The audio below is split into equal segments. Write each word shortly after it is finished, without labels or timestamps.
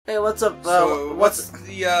Hey, what's up? So, what's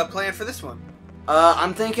the plan for this one?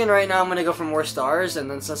 I'm thinking right now I'm gonna go for more stars,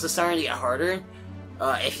 and then since it's starting to get harder,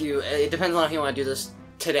 it depends on if you want to do this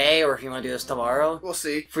today or if you want to do this tomorrow. We'll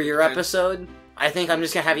see. For your episode, I think I'm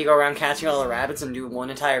just gonna have you go around catching all the rabbits and do one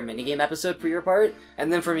entire minigame episode for your part,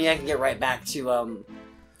 and then for me I can get right back to yeah,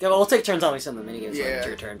 well, we'll take turns on some of the minigames. It's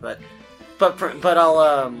your turn, but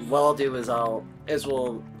I'll what I'll do is I'll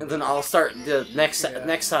start the next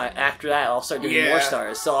time after that I'll start doing more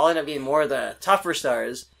stars, so I'll end up getting more of the tougher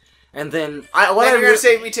stars, and then you're gonna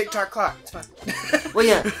save me TikTok clock. It's fine. Well,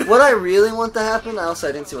 yeah, what I really want to happen. I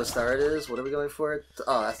also didn't see what star it is. What are we going for?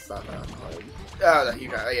 Oh, that's not that hard. Oh, you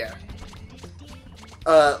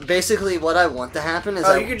got basically, what I want to happen is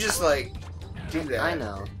you could just like do that. I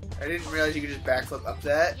know. I didn't realize you could just backflip up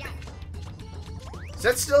that. Does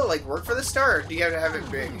that still like work for the star, or do you have to have it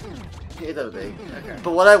big? Yeah, that big. Okay.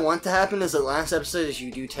 But what I want to happen is the last episode is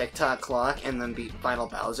you do TikTok clock and then beat Final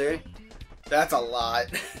Bowser. That's a lot.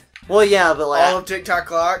 Well, yeah, but like all of TikTok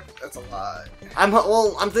clock. That's a lot.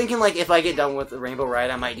 I'm thinking like if I get done with the Rainbow Ride,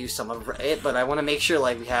 I might do some of it, but I want to make sure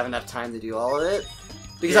like we have enough time to do all of it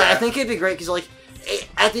because I think it'd be great because like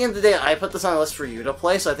at the end of the day, I put this on the list for you to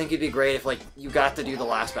play, so I think it'd be great if like you got to do the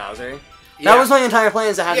last Bowser. That was my entire plan,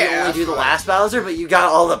 is to have you only do the last Bowser, but you got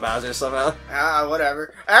all the Bowsers somehow.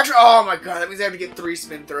 Whatever. Actually, oh my god, that means I have to get 3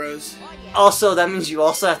 spin throws. Also, that means you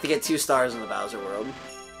also have to get 2 stars in the Bowser world.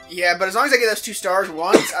 Yeah, but as long as I get those 2 stars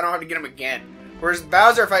once, I don't have to get them again. Whereas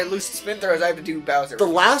Bowser, if I lose spin throws, I have to do Bowser. The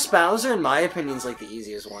last Bowser, in my opinion, is like the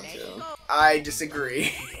easiest one, too. I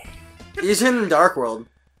disagree. He's in Dark World.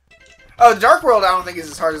 Oh, the Dark World I don't think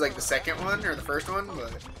is as hard as like the second one or the first one,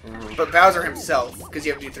 but Bowser himself, because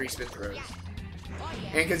you have to do 3 spin throws.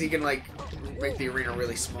 And because he can like make the arena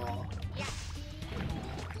really small.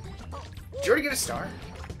 Did you already get a star?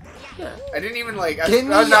 Yeah. I didn't even like, I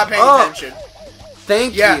was not paying attention.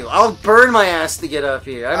 Thank you. I'll burn my ass to get up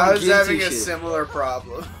here. I was having a similar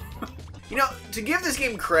problem. You know, to give this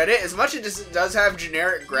game credit, as much as it does have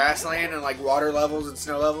generic grassland and like water levels and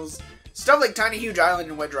snow levels, stuff like Tiny Huge Island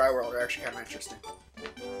and Wet Dry World are actually kind of interesting.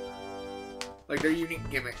 Like, they're unique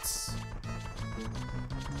gimmicks.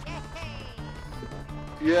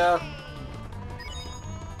 Yeah.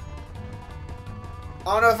 I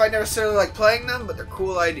don't know if I necessarily like playing them, but they're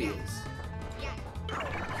cool ideas.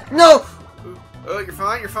 No! Oh, you're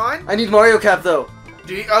fine, you're fine? I need Mario Cap, though.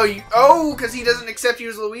 Do you, because he doesn't accept you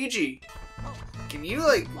as Luigi. Can you,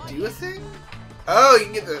 like, do a thing? Oh, you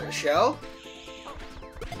can get the shell?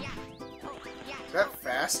 Is that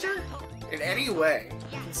faster? In any way,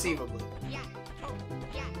 conceivably.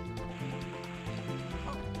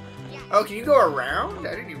 Oh, can you go around?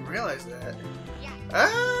 I didn't even realize that.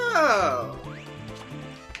 Oh!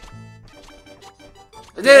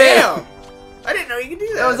 Damn! I didn't know you could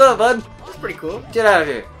do that. What's up, bud? That's pretty cool. Get out of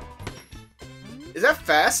here. Is that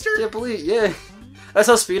faster? Can't believe, yeah. That's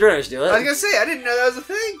how speedrunners do it. I was gonna say, I didn't know that was a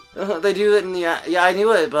thing. They do it in the... Yeah, I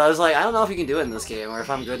knew it, but I was like, I don't know if you can do it in this game, or if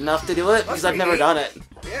I'm good enough to do it, because I've never done it.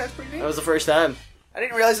 Yeah, that's pretty neat. That was the first time. I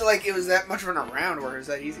didn't realize that, like, it was that much of an around where it was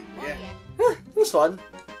that easy. Yeah. It was fun.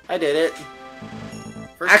 I did it.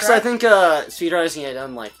 First Actually, try? I think speedrunners can get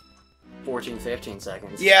done in, like, 14, 15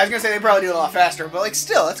 seconds. Yeah, I was gonna say they probably do it a lot faster, but, like,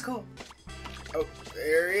 still, that's cool. Oh,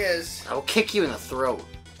 there he is. I will kick you in the throat.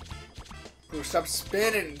 Ooh, stop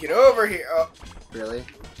spinning. Get over here. Oh. Really?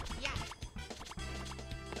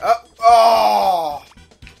 Oh. Oh.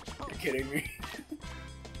 You're kidding me.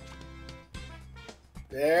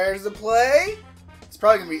 There's the play. It's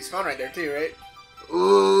probably gonna be spawn right there too, right?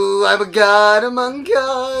 Ooh, I'm a god among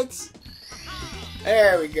gods.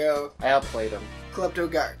 There we go. I outplayed him.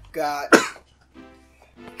 Klepto got.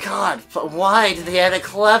 God, but why did they add a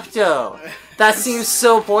Klepto? That seems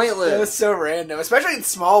so pointless. That was so random, especially in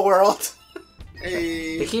Small World.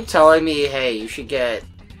 Hey. They keep telling me, hey, you should get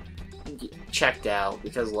checked out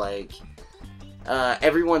because, like,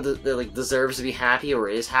 everyone like deserves to be happy or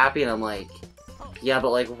is happy, and I'm like, yeah, but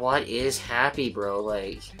like, what is happy, bro?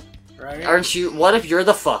 Like, right? Aren't you? What if you're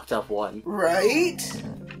the fucked up one? Right?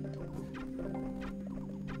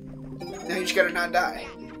 Now you just gotta not die.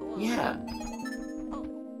 Yeah.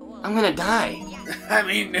 I'm gonna die. I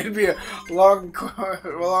mean, it'd be a long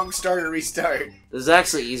start to restart. This is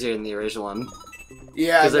actually easier than the original one.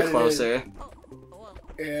 Yeah, because they're closer.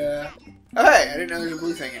 Yeah. Oh, hey, I didn't know there was a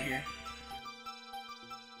blue thing in here.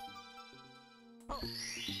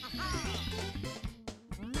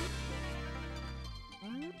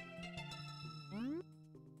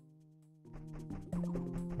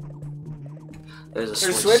 There's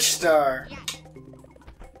a switch star.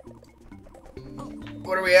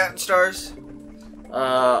 What are we at in stars?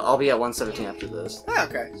 I'll be at 117 after this. Ah,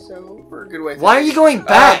 okay, so we're a good way. Why are you going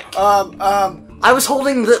back? I was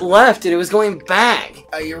holding the left and it was going back.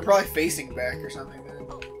 You were probably facing back or something.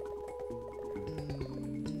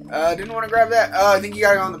 Didn't want to grab that. Oh, I think you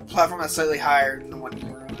gotta go on the platform that's slightly higher than the one you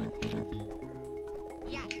were on.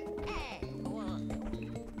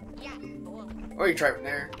 Or you try from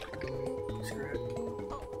there. Screw it.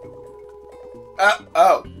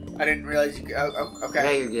 Oh. I didn't realize you could. Oh, okay.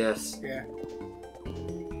 Yeah, your gifts. Yeah.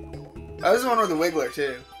 Oh, this is the one with the Wiggler,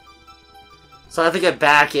 too. So I have to get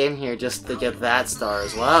back in here just to get that star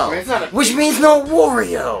as well. I mean, it's not a which means no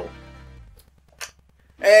Wario!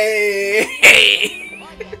 Hey!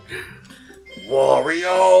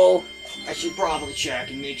 Wario! I should probably check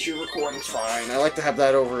and make sure recording's fine. I like to have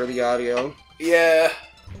that over the audio. Yeah.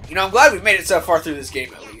 You know, I'm glad we've made it so far through this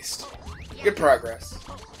game, at least. Good progress.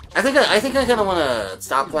 I think I kind of want to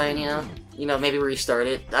stop playing, you know? You know, maybe restart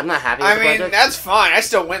it. I'm not happy with the project. I mean, that's fine. I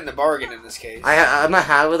still win the bargain in this case. I'm not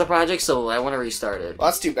happy with the project, so I want to restart it. Well,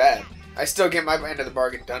 that's too bad. I still get my end of the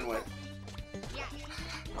bargain done with.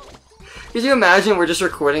 Could you imagine we're just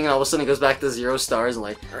recording and all of a sudden it goes back to 0 stars and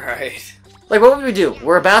like... Right. Like, what would we do?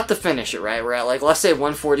 We're about to finish it, right? We're at, like, let's say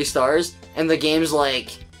 140 stars, and the game's,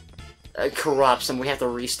 like, corrupts and we have to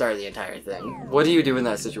restart the entire thing. What do you do in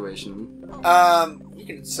that situation? You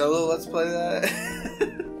can solo let's play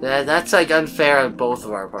that. That's, like, unfair on both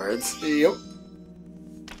of our parts. Yep.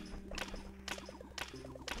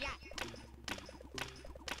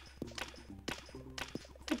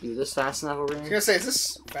 Do this fast enough over here? I was gonna say, is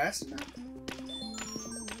this fast enough?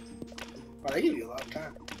 Wow, they give you a lot of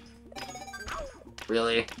time.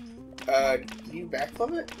 Really? Can you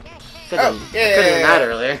backflip it? Couldn't even that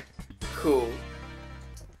earlier. Cool.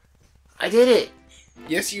 I did it!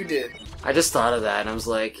 Yes, you did. I just thought of that and I was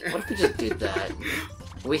like, what if we just did that?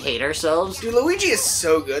 We hate ourselves? Dude, Luigi is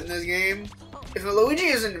so good in this game. If Luigi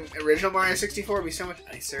is in original Mario 64, it'd be so much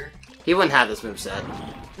nicer. He wouldn't have this moveset.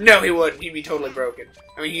 No, he wouldn't. He'd be totally broken.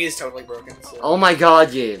 I mean, he is totally broken. So. Oh my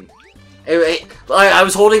god, game. I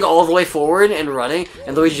was holding all the way forward and running,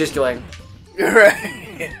 and Luigi just going...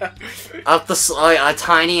 Right. Yeah. Up the a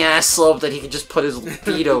tiny ass slope that he could just put his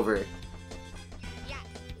feet over.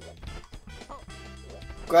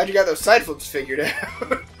 Glad you got those side flips figured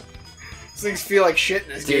out. These things feel like shit in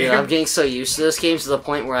this game. Dude, I'm getting so used to this game to the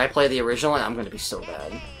point where I play the original and I'm gonna be so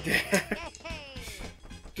bad.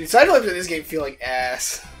 Dude, side flips in this game feel like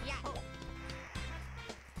ass.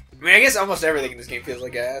 I mean, I guess almost everything in this game feels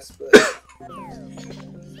like ass, but...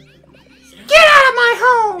 Get out of my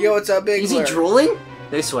home! Yo, what's up, Big Is he drooling?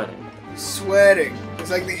 They're sweating. Sweating.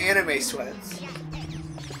 It's like the anime sweats.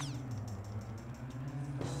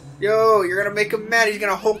 Yo, you're gonna make him mad. He's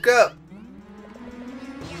gonna Hulk up.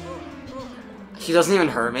 He doesn't even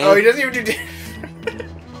hurt me. Oh, he doesn't even do...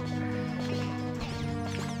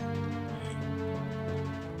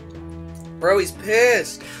 Bro, he's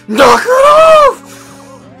pissed. Knock it off!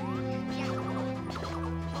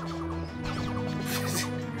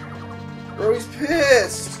 Bro, he's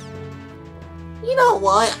pissed. You know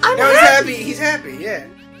what? I'm happy. He's happy, yeah.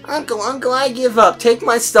 Uncle, I give up. Take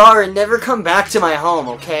my star and never come back to my home,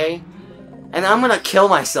 okay? And I'm gonna kill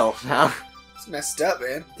myself now. It's messed up,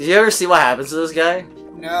 man. Did you ever see what happens to this guy?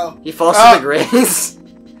 No. He falls to the graves.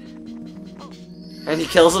 And he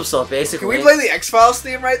kills himself, basically. Can we play the X-Files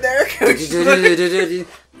theme right there?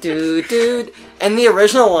 Dude. And the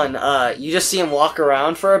original one, you just see him walk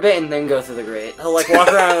around for a bit and then go through the grate. He'll, like, walk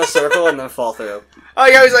around in a circle and then fall through. Oh,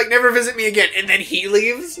 yeah, he's like, never visit me again. And then he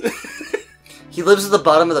leaves? He lives at the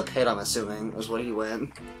bottom of the pit, I'm assuming, is what he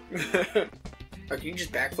went. Oh, can you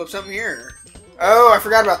just backflip something here? Oh, I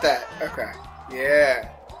forgot about that. Okay. Yeah.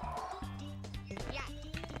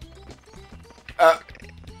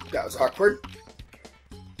 That was awkward.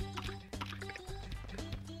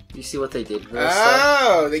 You see what they did for this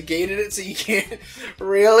stuff? They gated it so you can't...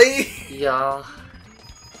 Really? Yeah.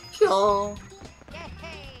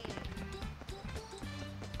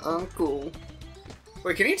 Uncle.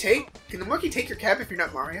 Wait, can the monkey take your cap if you're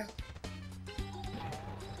not Mario?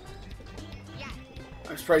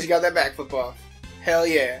 I'm surprised you got that backflip off. Hell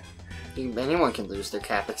yeah. Anyone can lose their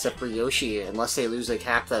cap except for Yoshi, unless they lose a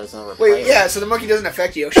cap that is not replayable. Wait, yeah, so the monkey doesn't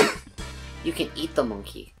affect Yoshi? You can eat the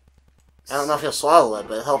monkey. I don't know if he'll swallow it,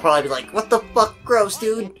 but he'll probably be like, what the fuck, gross,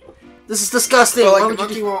 dude? This is disgusting. Well, like, the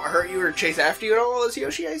monkey won't hurt you or chase after you at all as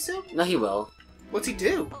Yoshi, I assume? No, he will. What's he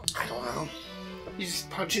do? I don't know. He just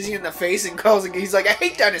punches you in the face and calls and he's like, I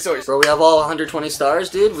hate dinosaurs. Bro, we have all 120 stars,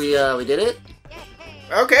 dude. We did it.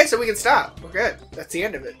 Okay, so we can stop. We're good. That's the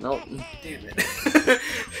end of it. Nope. Damn it.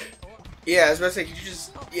 Yeah, I was about to say, could you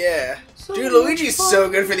just... Yeah. Dude, Luigi's so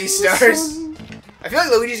good for these stars. I feel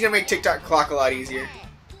like Luigi's gonna make TikTok Clock a lot easier.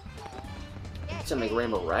 It's gonna make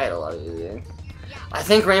Rainbow Ride a lot easier. I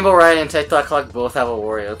think Rainbow Ride and TikTok Clock both have a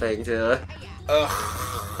Wario thing too.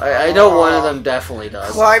 Ugh. I know one of them definitely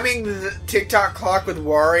does. Climbing the TikTok Clock with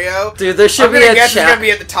Wario. Dude, there should be a challenge. It's gonna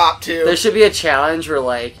be at the top too. There should be a challenge where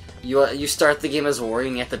like you start the game as Wario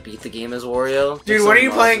and you have to beat the game as Wario. Dude, when are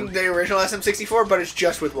you playing the original SM64? But it's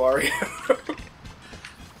just with Wario.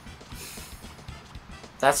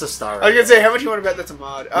 That's a star. I was gonna say, how much you want to bet that's a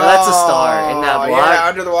mod? No, that's a star in that block. Yeah,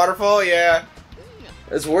 under the waterfall. Yeah.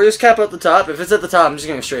 Is Warrior's Cap at the top? If it's at the top, I'm just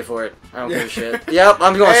going straight for it. I don't give a shit. Yep,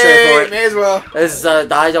 I'm going straight for it. May as well.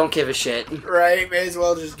 I don't give a shit. Right, may as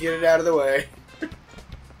well just get it out of the way.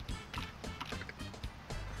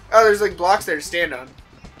 Oh, there's like blocks there to stand on.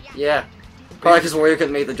 Yeah. Probably because Warrior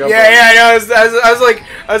couldn't make the jump. Yeah, I know.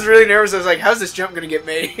 I was really nervous. I was like, how's this jump gonna get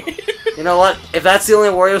made? You know what? If that's the only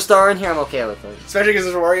Wario star in here, I'm okay with it. Especially because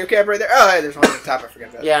there's a Wario cap right there. Oh, hey, there's one at the top. I forgot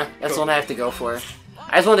about that. Yeah, that's the one I have to go for.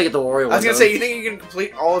 I just wanted to get the Wario one. I was gonna say, you think you can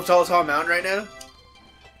complete all of Tall Mountain right now?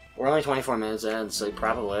 We're only 24 minutes in, so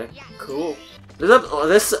probably. Cool.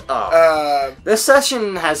 This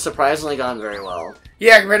session has surprisingly gone very well.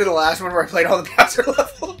 Yeah, compared to the last one where I played all the Bowser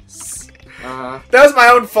levels. Uh-huh. That was my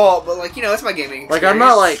own fault, but like, you know, that's my gaming experience. Like, I'm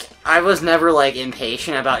not like, I was never like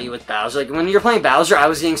impatient about you with Bowser. Like, when you're playing Bowser, I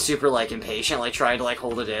was getting super like impatient, like trying to like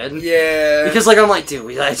hold it in. Yeah. Because like, I'm like,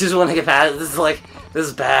 dude, I just want to get past it. This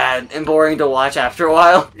is bad and boring to watch after a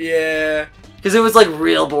while. Yeah. Because it was like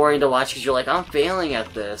real boring to watch because you're like, I'm failing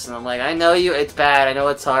at this. And I'm like, I know it's bad, I know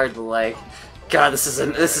it's hard, but like, God, this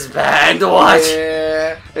is bad to watch.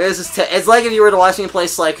 Yeah. It's like if you were to watch me play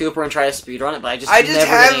Sly Cooper and try to speedrun it, but I just never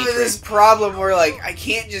have this problem where like I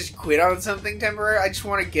can't just quit on something temporary. I just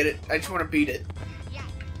want to get it. I just want to beat it.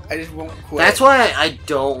 I just won't quit. That's why I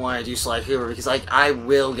don't want to do Sly Cooper because like I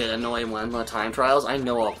will get annoyed when I'm on time trials. I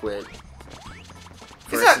know I'll quit.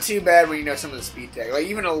 It's not too bad when you know some of the speed tech, like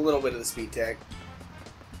even a little bit of the speed tech.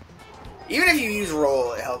 Even if you use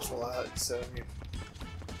roll, it helps a lot. So. Yeah.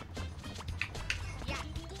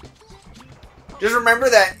 Just remember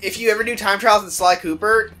that if you ever do time trials in Sly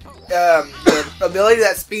Cooper, the ability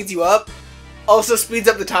that speeds you up also speeds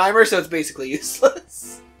up the timer, so it's basically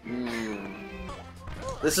useless.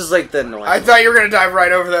 This is like the annoying. I thought you were gonna dive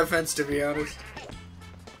right over that fence, to be honest.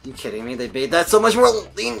 You kidding me? They made that so much more.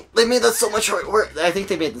 They made that so much harder. I think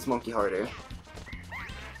they made this monkey harder.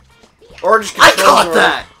 Or just I caught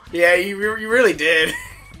that. Yeah, you really did.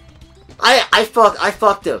 I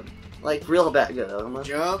fucked him like real bad. Good.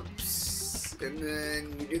 Jumps and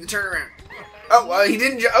then you do the turnaround. Oh well, he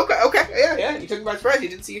didn't. Okay, yeah. You took him by surprise. He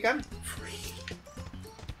didn't see you coming.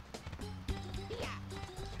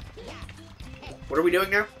 What are we doing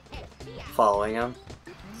now? Following him.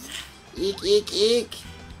 Eek, eek, eek.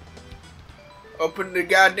 Open the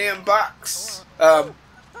goddamn box.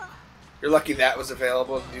 You're lucky that was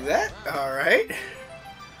available to do that. Alright.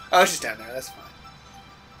 Oh, it's just down there. That's fine.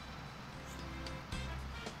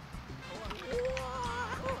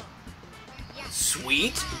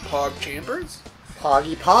 Sweet. Pog chambers.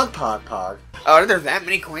 Poggy, pog. Oh, are there that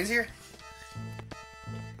many coins here?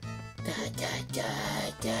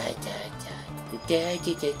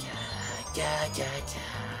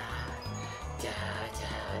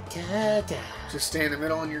 Just stay in the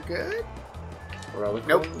middle and you're good?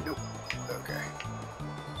 Nope. Okay.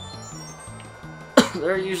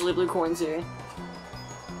 There are usually blue coins here.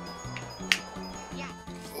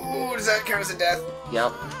 Ooh, does that count as a death?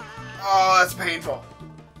 Yep. Oh, that's painful.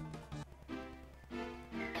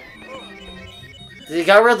 They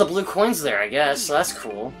got rid of the blue coins there, I guess, so that's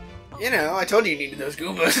cool. You know, I told you needed those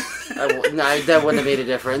Goombas. That wouldn't have made a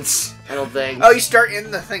difference, I don't think. Oh, you start in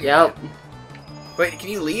the thing. Yep. Wait, can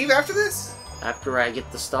you leave after this? After I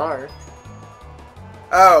get the star.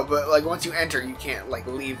 Oh, but like once you enter, you can't like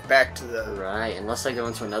leave back to the... Right, unless I go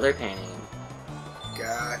into another painting.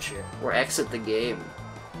 Gotcha. Or exit the game.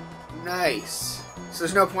 Nice. So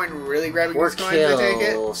there's no point in really grabbing or these coins, I take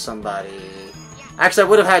it? Kill somebody. Actually, I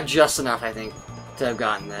would have had just enough, I think, to have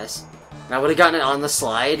gotten this. And I would have gotten it on the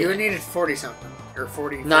slide. You would have needed 40-something. Or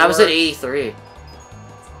 40. No, I was at 83.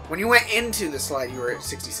 When you went into the slide, you were at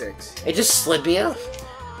 66. It just slid me up.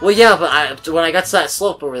 Well, yeah, but when I got to that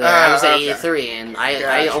slope over there, I was at 83, and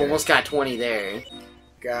I almost got 20 there.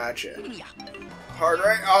 Gotcha. Hard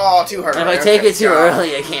right? Oh, too hard and right. If I take it too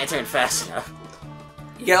early, I can't turn fast enough.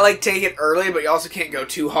 You gotta, like, take it early, but you also can't go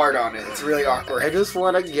too hard on it. It's really awkward. I just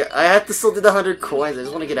want to get... I have to still do the 100 coins. I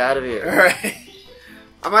just want to get out of here. Alright.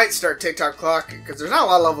 I might start TikTok clock, because there's not a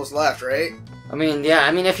lot of levels left, right? I mean, yeah.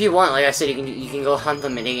 I mean, if you want, like I said, you can go hunt the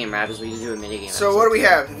minigame rabbits. We can do a minigame. So what do we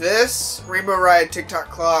have? This, Rainbow Ride,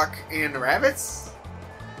 TikTok clock, and the rabbits?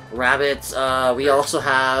 Rabbits. We also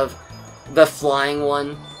have the flying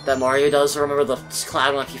one that Mario does. Remember the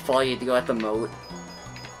cloud one? If you fall, you have to go at the moat.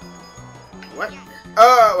 What?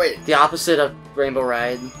 Oh, wait. The opposite of Rainbow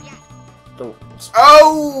Ride.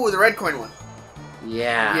 Oh, the red coin one.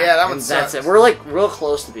 Yeah. Yeah, that one sucks. That's it. We're like real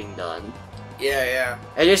close to being done. Yeah.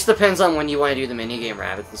 It just depends on when you want to do the minigame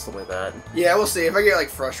rabbits and stuff like that. Yeah, we'll see. If I get like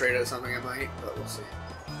frustrated or something, I might, but we'll see.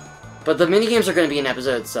 But the minigames are going to be an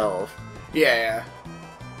episode itself. Yeah.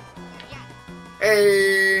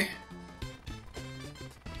 Hey.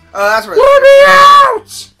 Oh, that's where. Let me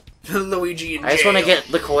out! Luigi in jail. I just want to get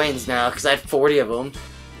the coins now because I have 40 of them.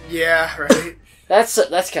 Yeah, right. That's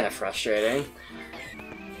kind of frustrating.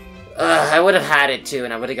 I would have had it too,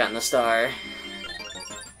 and I would have gotten the star.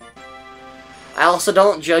 I also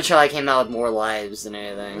don't judge how I came out with more lives than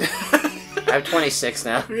anything. I have 26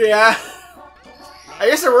 now. Yeah. I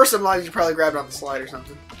guess there were some lives you probably grabbed on the slide or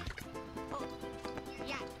something.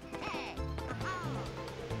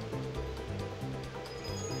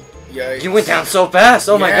 Yikes. You went down so fast!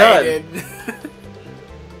 Oh my god! I did.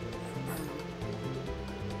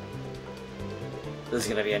 This is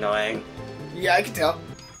gonna be annoying. Yeah, I can tell.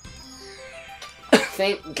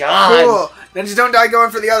 Thank God! Cool! Then just don't die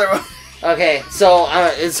going for the other one. Okay, so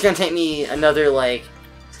it's gonna take me another, like,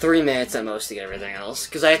 3 minutes at most to get everything else.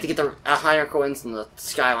 Because I have to get the higher coins than the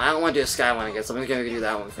sky one. I don't want to do a sky one again, so I'm gonna do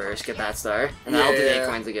that one first, get that star. And then I'll do the 8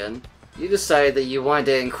 coins again. You decided that you wanted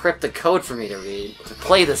to encrypt the code for me to read, to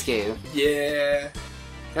play this game. Yeah.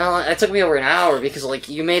 No, it took me over an hour because, like,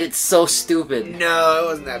 you made it so stupid. No, it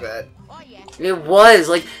wasn't that bad. It was.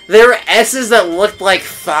 Like, there were S's that looked like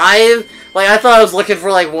 5. Like, I thought I was looking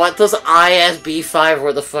for, like, what those ISB5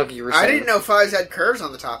 were the fuck you were saying. I didn't know 5s had curves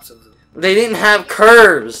on the tops of them. They didn't have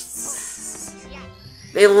curves.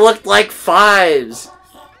 They looked like 5s.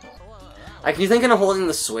 Can you think of holding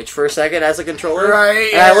the Switch for a second as a controller?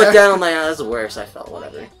 Right, And I looked down and I'm like, oh, that's worse. I felt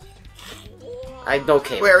whatever. I'm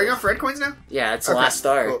okay. Wait, are we going for red coins now? Yeah, it's the last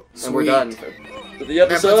star. Cool. And we're done. For the episode.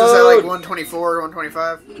 That puts us at like 124 or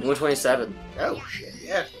 125? 127. Oh, shit,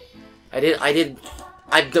 yeah.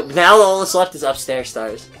 Now all that's left is upstairs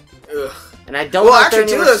stars. Ugh. And I don't Well, know if actually,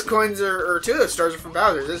 there 2 of those coins or 2 of those stars are from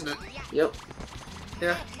Bowser's, isn't it? Yep.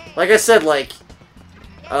 Yeah. Like I said, like,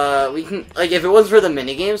 we can, like, if it wasn't for the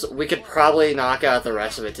minigames, we could probably knock out the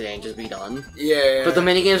rest of it today and just be done. Yeah. But the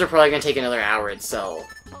minigames are probably going to take another hour itself.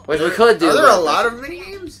 Which we could do. Are there a lot of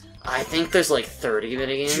minigames? I think there's like 30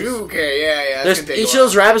 minigames. Okay, yeah. There's, each of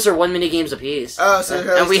those rabbits are 1 minigames apiece. Oh, so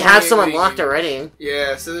and we have some unlocked already.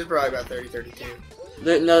 Yeah, so there's probably about 30, 32.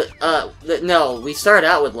 No, we started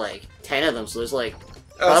out with like 10 of them, so there's like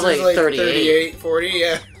probably so there's like 38. 40,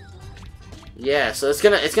 yeah. Yeah, so it's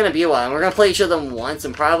gonna be a while, and we're gonna play each of them once,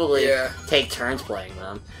 and probably take turns playing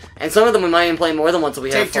them. And some of them we might even play more than once if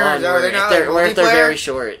we have fun. If they're very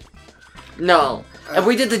short. No. If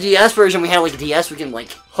we did the DS version, we had like a DS, we can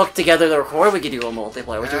like hook together the record, we could do a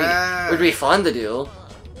multiplayer, which would be fun to do.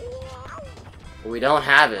 But we don't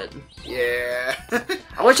have it. Yeah.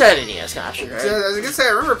 I wish I had a DS capture card. So, I was gonna say,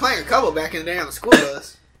 I remember playing a couple back in the day on the school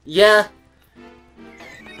bus. Yeah.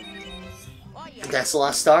 That's the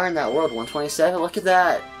last star in that world, 127. Look at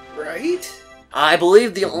that. Right? I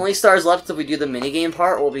believe the only stars left if we do the minigame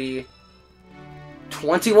part will be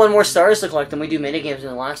 21 more stars to collect, and we do minigames in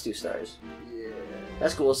the last 2 stars. Yeah.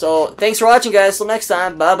 That's cool. So, thanks for watching, guys. Till next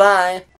time. Bye-bye.